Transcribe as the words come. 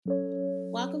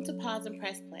Welcome to Pause and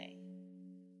Press Play,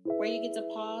 where you get to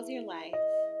pause your life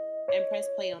and press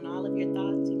play on all of your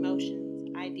thoughts,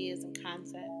 emotions, ideas, and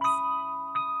concepts.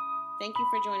 Thank you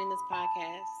for joining this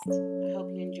podcast. I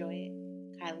hope you enjoy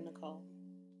it. Kyla Nicole.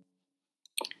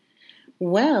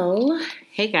 Well,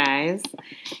 hey guys,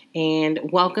 and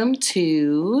welcome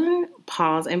to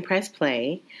Pause and Press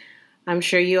Play. I'm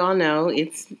sure you all know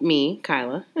it's me,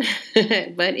 Kyla.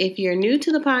 But if you're new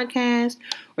to the podcast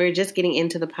or you're just getting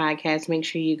into the podcast, make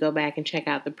sure you go back and check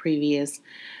out the previous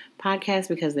podcasts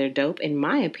because they're dope, in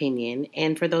my opinion.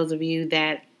 And for those of you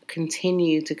that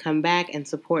continue to come back and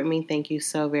support me, thank you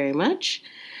so very much.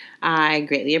 I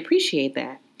greatly appreciate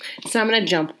that. So I'm going to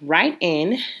jump right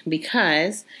in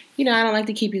because, I don't like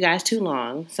to keep you guys too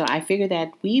long. So I figured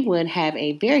that we would have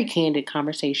a very candid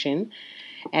conversation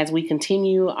as we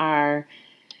continue our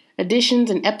editions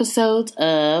and episodes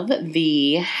of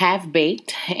the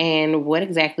Half-Baked and what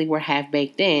exactly we're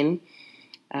half-baked in.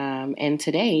 And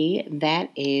today, that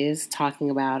is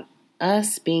talking about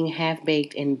us being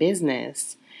half-baked in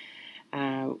business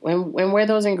and where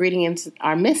those ingredients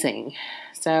are missing.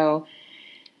 So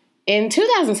in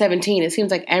 2017, it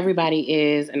seems like everybody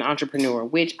is an entrepreneur,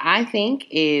 which I think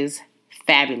is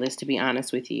fabulous, to be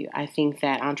honest with you. I think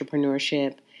that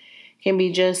entrepreneurship can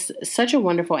be just such a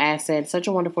wonderful asset, such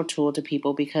a wonderful tool to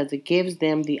people because it gives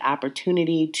them the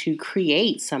opportunity to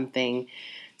create something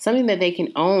that they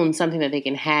can own, something that they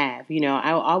can have.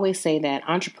 I will always say that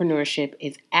entrepreneurship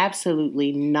is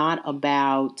absolutely not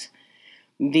about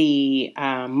the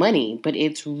money, but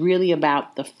it's really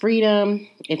about the freedom.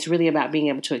 It's really about being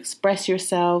able to express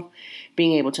yourself,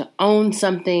 being able to own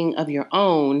something of your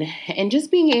own, and just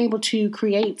being able to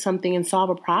create something and solve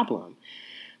a problem.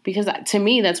 Because to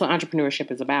me, that's what entrepreneurship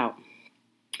is about.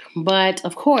 But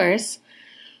of course,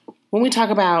 when we talk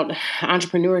about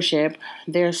entrepreneurship,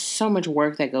 there's so much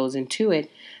work that goes into it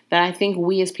that I think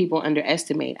we as people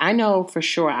underestimate. I know for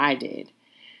sure I did.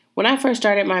 When I first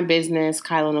started my business,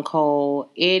 Kyla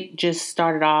Nicole, it just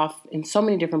started off in so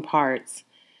many different parts.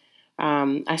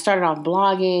 I started off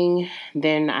blogging,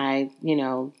 then I,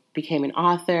 became an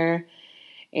author.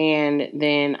 And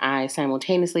then I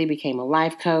simultaneously became a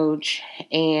life coach.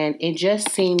 And it just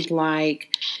seemed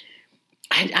like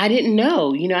I didn't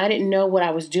know. I didn't know what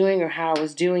I was doing or how I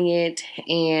was doing it.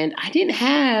 And I didn't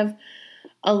have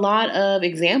a lot of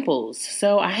examples.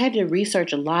 So I had to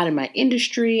research a lot in my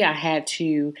industry. I had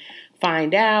to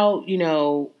find out,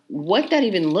 what that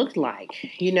even looked like.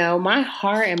 My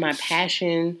heart and my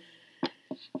passion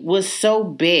was so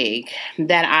big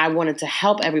that I wanted to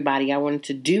help everybody. I wanted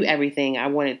to do everything. I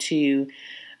wanted to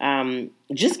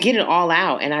just get it all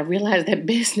out. And I realized that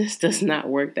business does not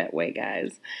work that way,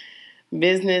 guys.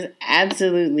 Business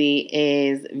absolutely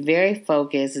is very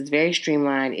focused. It's very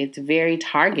streamlined. It's very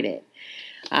targeted.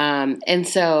 And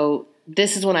so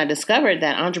this is when I discovered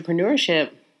that entrepreneurship,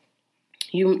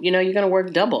 you're going to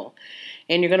work double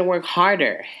and you're going to work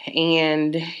harder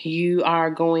and you are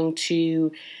going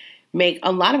to make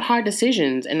a lot of hard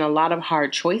decisions and a lot of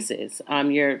hard choices.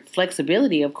 Your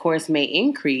flexibility, of course, may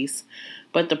increase,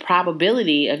 but the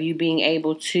probability of you being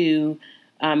able to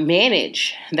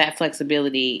manage that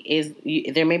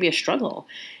flexibility there may be a struggle.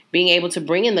 Being able to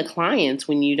bring in the clients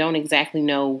when you don't exactly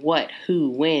know what, who,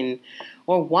 when,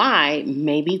 or why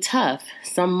may be tough.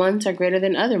 Some months are greater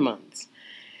than other months.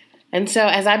 And so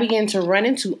as I began to run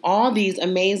into all these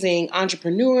amazing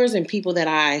entrepreneurs and people that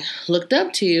I looked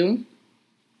up to,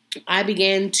 I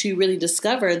began to really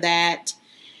discover that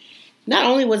not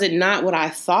only was it not what I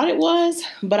thought it was,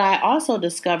 but I also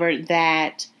discovered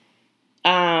that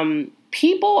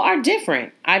people are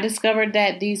different. I discovered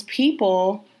that these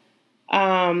people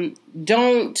not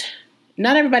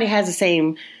everybody has the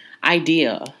same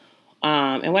idea.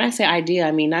 And when I say idea,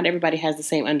 I mean not everybody has the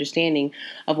same understanding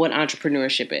of what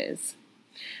entrepreneurship is.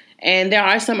 And there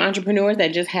are some entrepreneurs that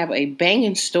just have a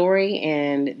banging story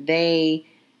and they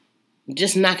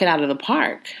just knock it out of the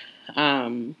park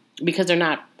because they're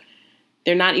not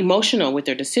emotional with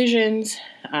their decisions.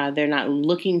 They're not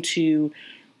looking to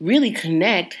really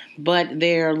connect, but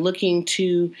they're looking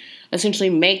to essentially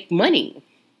make money.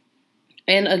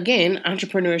 And again,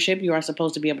 entrepreneurship, you are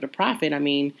supposed to be able to profit. I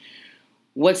mean,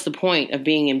 what's the point of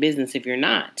being in business if you're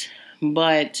not?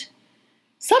 But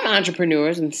some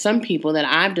entrepreneurs and some people that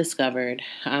I've discovered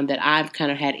that I've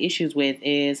kind of had issues with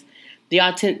is the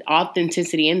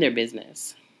authenticity in their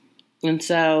business. And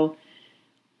so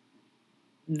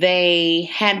they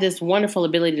had this wonderful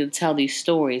ability to tell these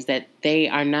stories that they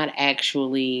are not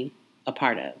actually a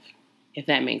part of, if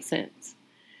that makes sense.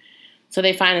 So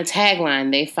they find a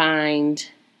tagline, they find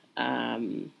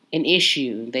an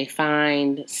issue, they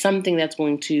find something that's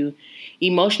going to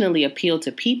emotionally appeal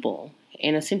to people.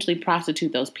 and essentially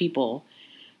prostitute those people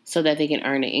so that they can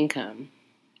earn an income.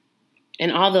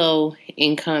 And although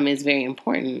income is very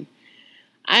important,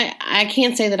 I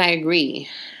can't say that I agree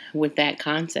with that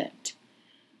concept.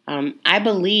 I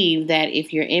believe that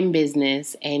if you're in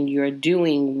business and you're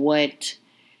doing what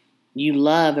you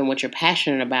love and what you're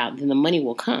passionate about, then the money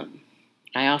will come.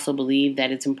 I also believe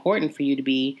that it's important for you to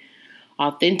be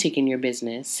authentic in your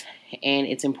business, and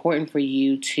it's important for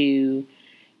you to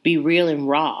be real and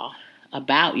raw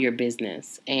about your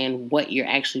business and what you're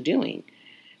actually doing.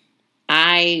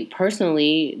 I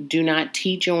personally do not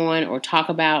teach on or talk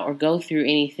about or go through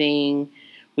anything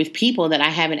with people that I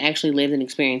haven't actually lived and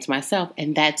experienced myself.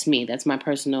 And that's me. That's my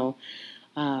personal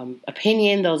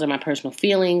opinion. Those are my personal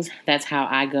feelings. That's how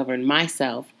I govern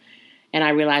myself. And I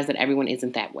realize that everyone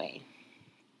isn't that way.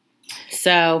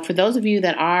 So for those of you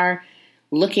that are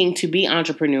looking to be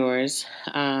entrepreneurs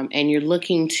and you're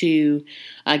looking to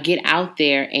get out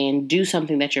there and do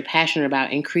something that you're passionate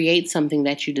about and create something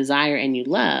that you desire and you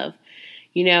love,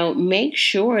 make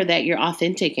sure that you're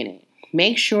authentic in it.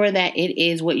 Make sure that it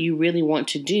is what you really want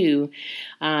to do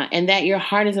and that your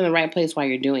heart is in the right place while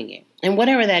you're doing it. And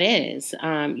whatever that is,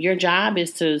 your job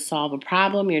is to solve a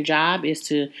problem. Your job is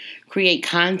to create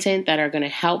content that are going to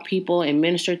help people and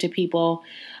minister to people.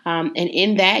 And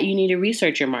in that, you need to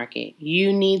research your market.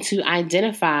 You need to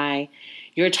identify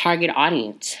your target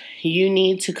audience. You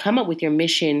need to come up with your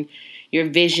mission, your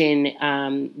vision,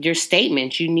 your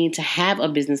statements. You need to have a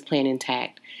business plan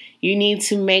intact. You need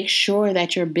to make sure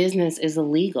that your business is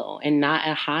illegal and not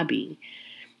a hobby.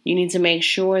 You need to make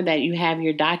sure that you have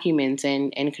your documents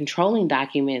and controlling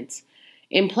documents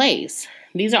in place.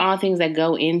 These are all things that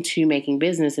go into making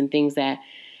business and things that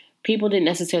people didn't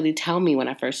necessarily tell me when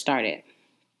I first started.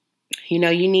 You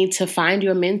need to find you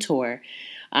a mentor.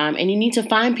 And you need to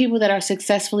find people that are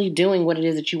successfully doing what it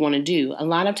is that you want to do. A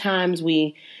lot of times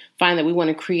we find that we want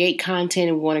to create content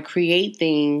and we want to create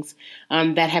things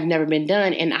that have never been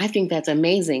done. And I think that's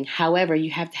amazing. However,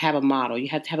 you have to have a model. You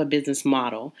have to have a business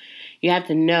model. You have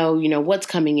to know, what's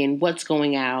coming in, what's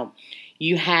going out.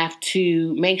 You have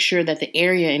to make sure that the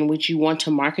area in which you want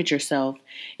to market yourself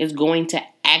is going to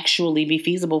actually be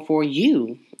feasible for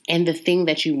you and the thing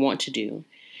that you want to do.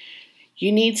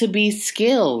 You need to be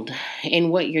skilled in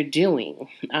what you're doing.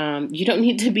 You don't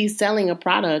need to be selling a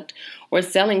product or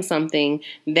selling something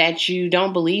that you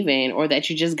don't believe in or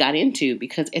that you just got into,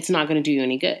 because it's not going to do you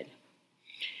any good.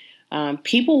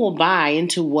 People will buy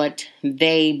into what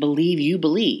they believe you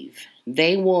believe.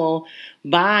 They will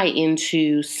buy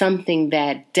into something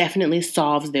that definitely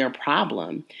solves their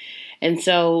problem. And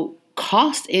so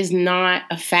cost is not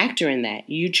a factor in that.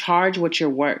 You charge what you're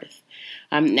worth.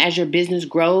 As your business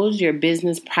grows, your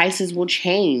business prices will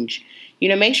change.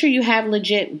 Make sure you have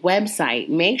legit website.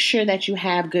 Make sure that you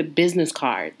have good business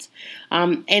cards.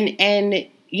 And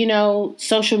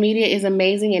social media is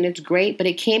amazing and it's great, but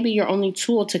it can't be your only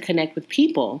tool to connect with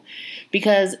people.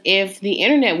 Because if the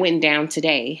internet went down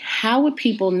today, how would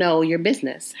people know your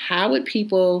business? How would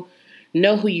people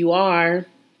know who you are,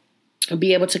 or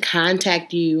be able to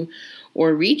contact you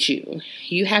or reach you?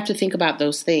 You have to think about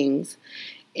those things.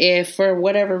 If for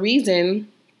whatever reason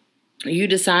you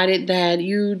decided that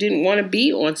you didn't want to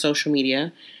be on social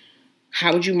media,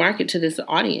 how would you market to this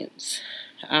audience?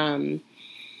 You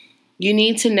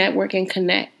need to network and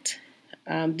connect.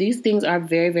 These things are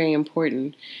very, very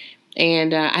important.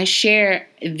 And I share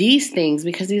these things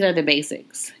because these are the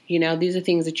basics. These are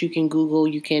things that you can Google,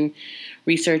 you can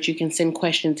research, you can send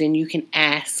questions in, you can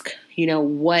ask,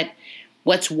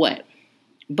 what's what.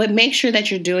 But make sure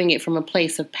that you're doing it from a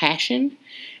place of passion.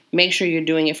 Make sure you're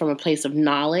doing it from a place of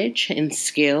knowledge and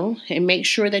skill. And make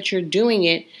sure that you're doing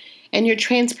it and you're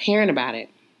transparent about it.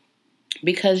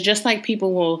 Because just like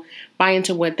people will buy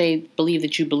into what they believe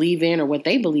that you believe in or what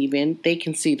they believe in, they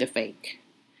can see the fake.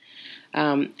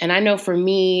 And I know for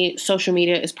me, social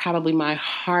media is probably my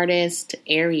hardest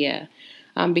area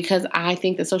because I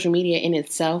think that social media in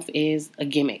itself is a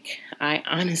gimmick. I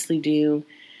honestly do.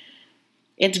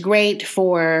 It's great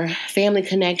for family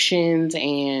connections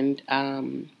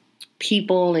and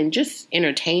people and just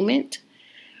entertainment.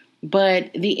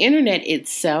 But the internet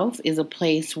itself is a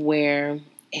place where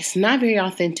it's not very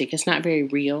authentic. It's not very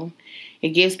real. It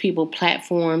gives people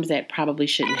platforms that probably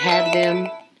shouldn't have them.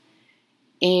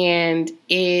 And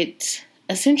it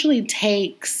essentially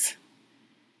takes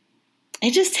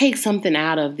something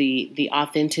out of the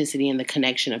authenticity and the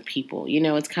connection of people.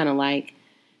 It's kind of like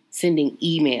sending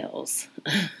emails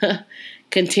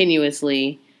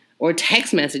continuously or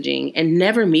text messaging and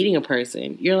never meeting a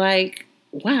person. You're like,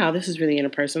 wow, this is really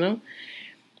interpersonal.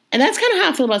 And that's kind of how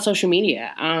I feel about social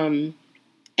media.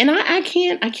 And I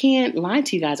can't lie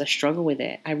to you guys. I struggle with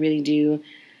it. I really do.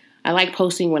 I like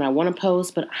posting when I want to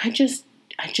post, but I just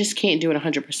can't do it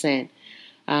 100%.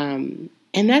 And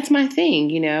that's my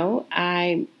thing,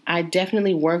 I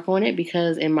definitely work on it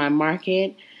because in my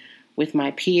market, with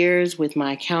my peers, with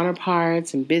my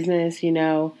counterparts in business,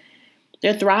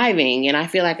 they're thriving. And I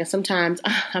feel like sometimes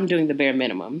I'm doing the bare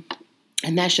minimum.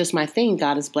 And that's just my thing.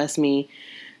 God has blessed me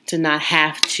to not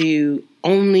have to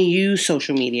only use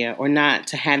social media or not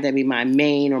to have that be my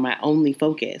main or my only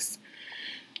focus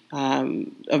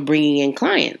of bringing in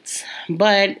clients.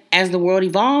 But as the world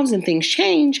evolves and things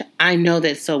change, I know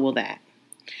that so will that.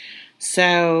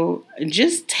 So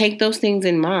just take those things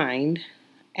in mind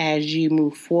as you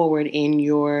move forward in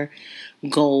your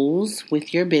goals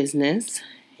with your business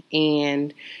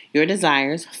and your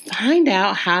desires. Find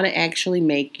out how to actually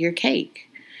make your cake.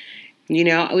 We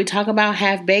talk about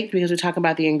half-baked because we talk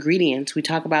about the ingredients. We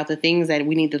talk about the things that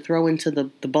we need to throw into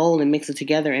the bowl and mix it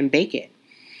together and bake it.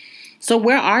 So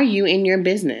where are you in your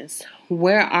business?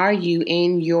 Where are you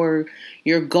in your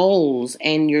goals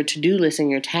and your to-do list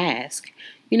and your task?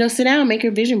 Sit down and make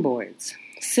your vision boards.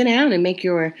 Sit down and make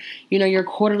your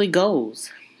quarterly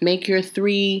goals. Make your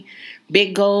 3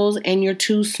 big goals and your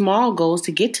 2 small goals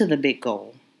to get to the big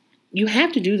goal. You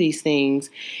have to do these things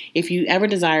if you ever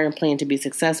desire and plan to be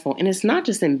successful. And it's not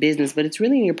just in business, but it's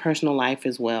really in your personal life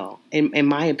as well, in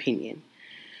my opinion.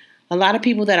 A lot of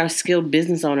people that are skilled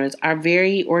business owners are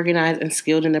very organized and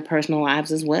skilled in their personal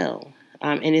lives as well.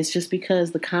 And it's just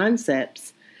because the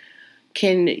concepts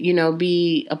can,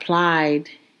 be applied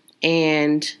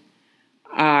and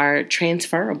are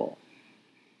transferable.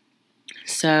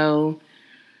 So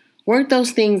work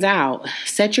those things out.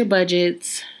 Set your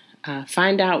budgets.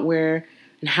 Find out where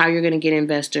and how you're going to get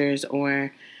investors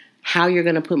or how you're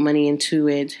going to put money into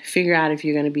it. Figure out if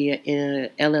you're going to be in an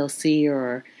LLC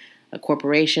or a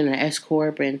corporation, an S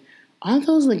Corp, and all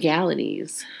those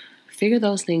legalities. Figure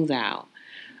those things out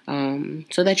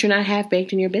so that you're not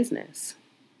half-baked in your business.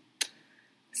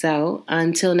 So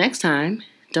until next time,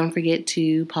 don't forget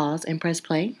to pause and press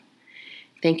play.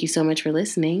 Thank you so much for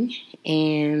listening,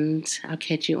 and I'll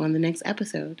catch you on the next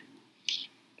episode.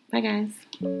 Bye,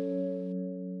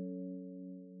 guys.